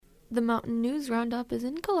The Mountain News Roundup is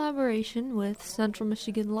in collaboration with Central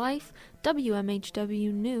Michigan Life,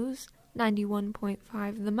 WMHW News,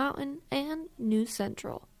 91.5 The Mountain, and News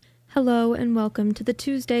Central. Hello and welcome to the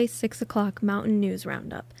Tuesday 6 o'clock Mountain News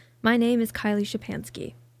Roundup. My name is Kylie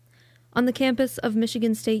Shapansky. On the campus of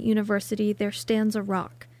Michigan State University, there stands a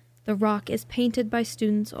rock. The rock is painted by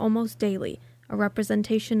students almost daily, a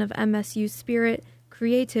representation of MSU's spirit,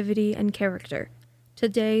 creativity, and character.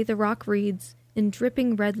 Today, the rock reads, in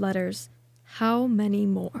dripping red letters, "How many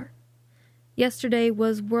more?" Yesterday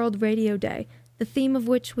was World Radio Day, the theme of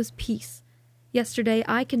which was peace. Yesterday,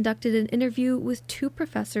 I conducted an interview with two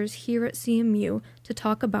professors here at CMU to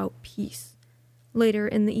talk about peace. Later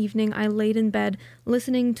in the evening, I laid in bed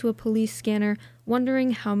listening to a police scanner,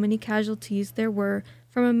 wondering how many casualties there were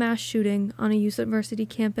from a mass shooting on a university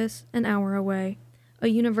campus an hour away, a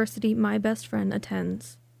university my best friend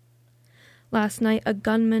attends. Last night, a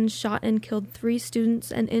gunman shot and killed 3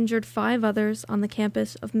 students and injured 5 others on the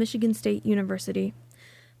campus of Michigan State University.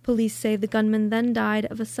 Police say the gunman then died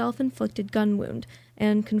of a self-inflicted gun wound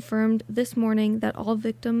and confirmed this morning that all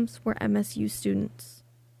victims were MSU students.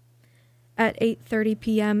 At 8:30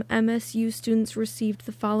 p.m., MSU students received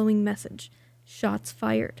the following message: shots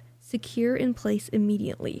fired, secure in place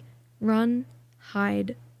immediately, run,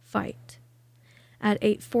 hide, fight. At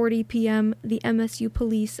 8:40 p.m., the MSU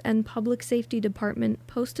Police and Public Safety Department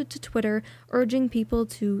posted to Twitter urging people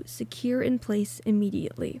to secure in place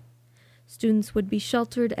immediately. Students would be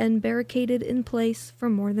sheltered and barricaded in place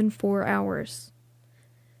for more than 4 hours.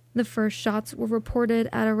 The first shots were reported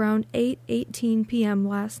at around 8:18 p.m.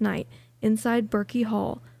 last night inside Berkey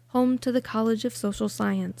Hall, home to the College of Social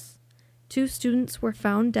Science. 2 students were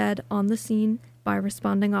found dead on the scene by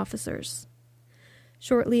responding officers.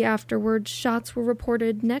 Shortly afterwards, shots were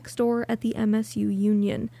reported next door at the MSU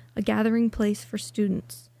Union, a gathering place for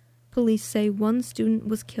students. Police say 1 student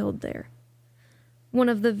was killed there. One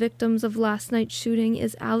of the victims of last night's shooting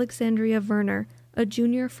is Alexandria Werner, a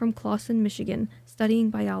junior from Clawson, Michigan, studying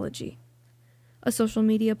biology. A social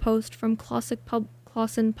media post from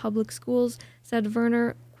Clawson Public Schools said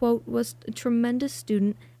Werner, quote, was a tremendous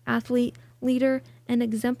student, athlete, leader, and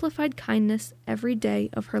exemplified kindness every day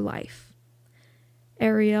of her life.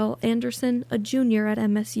 Ariel Anderson, a junior at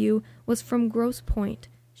MSU, was from Grosse Pointe.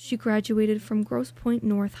 She graduated from Grosse Pointe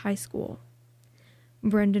North High School.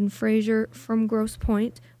 Brendan Fraser from Grosse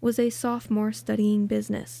Pointe was a sophomore studying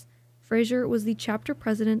business. Fraser was the chapter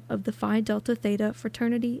president of the Phi Delta Theta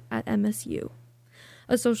fraternity at MSU.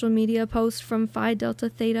 A social media post from Phi Delta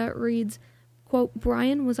Theta reads, quote,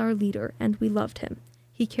 Brian was our leader and we loved him.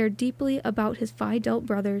 He cared deeply about his Phi Delta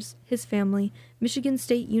brothers, his family, Michigan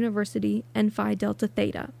State University, and Phi Delta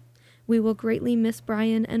Theta. We will greatly miss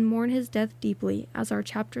Brian and mourn his death deeply as our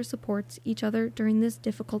chapter supports each other during this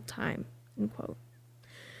difficult time. End quote.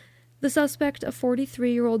 The suspect, a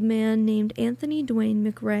 43-year-old man named Anthony Dwayne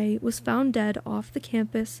McRae, was found dead off the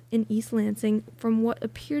campus in East Lansing from what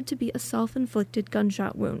appeared to be a self-inflicted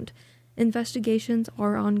gunshot wound. Investigations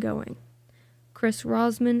are ongoing. Chris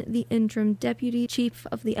Rosman, the interim deputy chief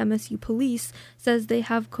of the MSU police, says they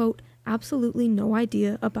have, quote, absolutely no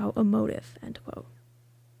idea about a motive, end quote.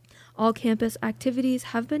 All campus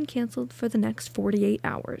activities have been canceled for the next 48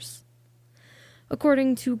 hours.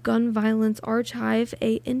 According to Gun Violence Archive,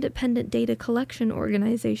 an independent data collection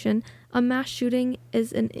organization, a mass shooting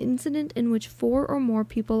is an incident in which 4 or more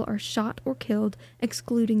people are shot or killed,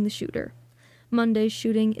 excluding the shooter. Monday's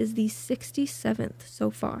shooting is the 67th so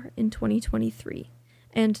far in 2023,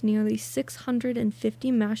 and nearly 650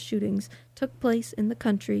 mass shootings took place in the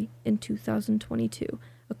country in 2022,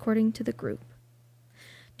 according to the group.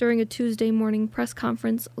 During a Tuesday morning press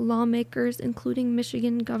conference, lawmakers, including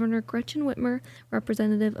Michigan Governor Gretchen Whitmer,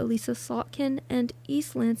 Representative Elisa Slotkin, and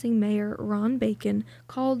East Lansing Mayor Ron Bacon,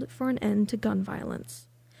 called for an end to gun violence.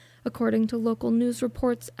 According to local news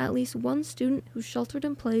reports, at least 1 student who sheltered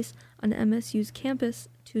in place on MSU's campus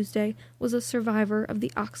Tuesday was a survivor of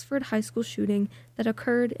the Oxford High School shooting that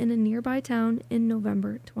occurred in a nearby town in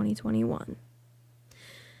November 2021.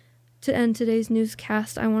 To end today's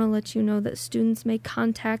newscast, I want to let you know that students may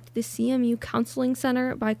contact the CMU Counseling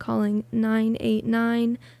Center by calling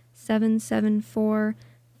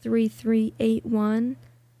 989-774-3381.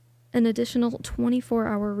 An additional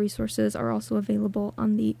 24-hour resources are also available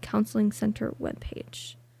on the Counseling Center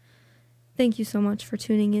webpage. Thank you so much for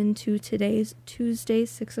tuning in to today's Tuesday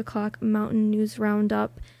 6 o'clock Mountain News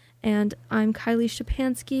Roundup, and I'm Kylie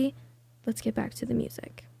Shapansky. Let's get back to the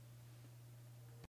music.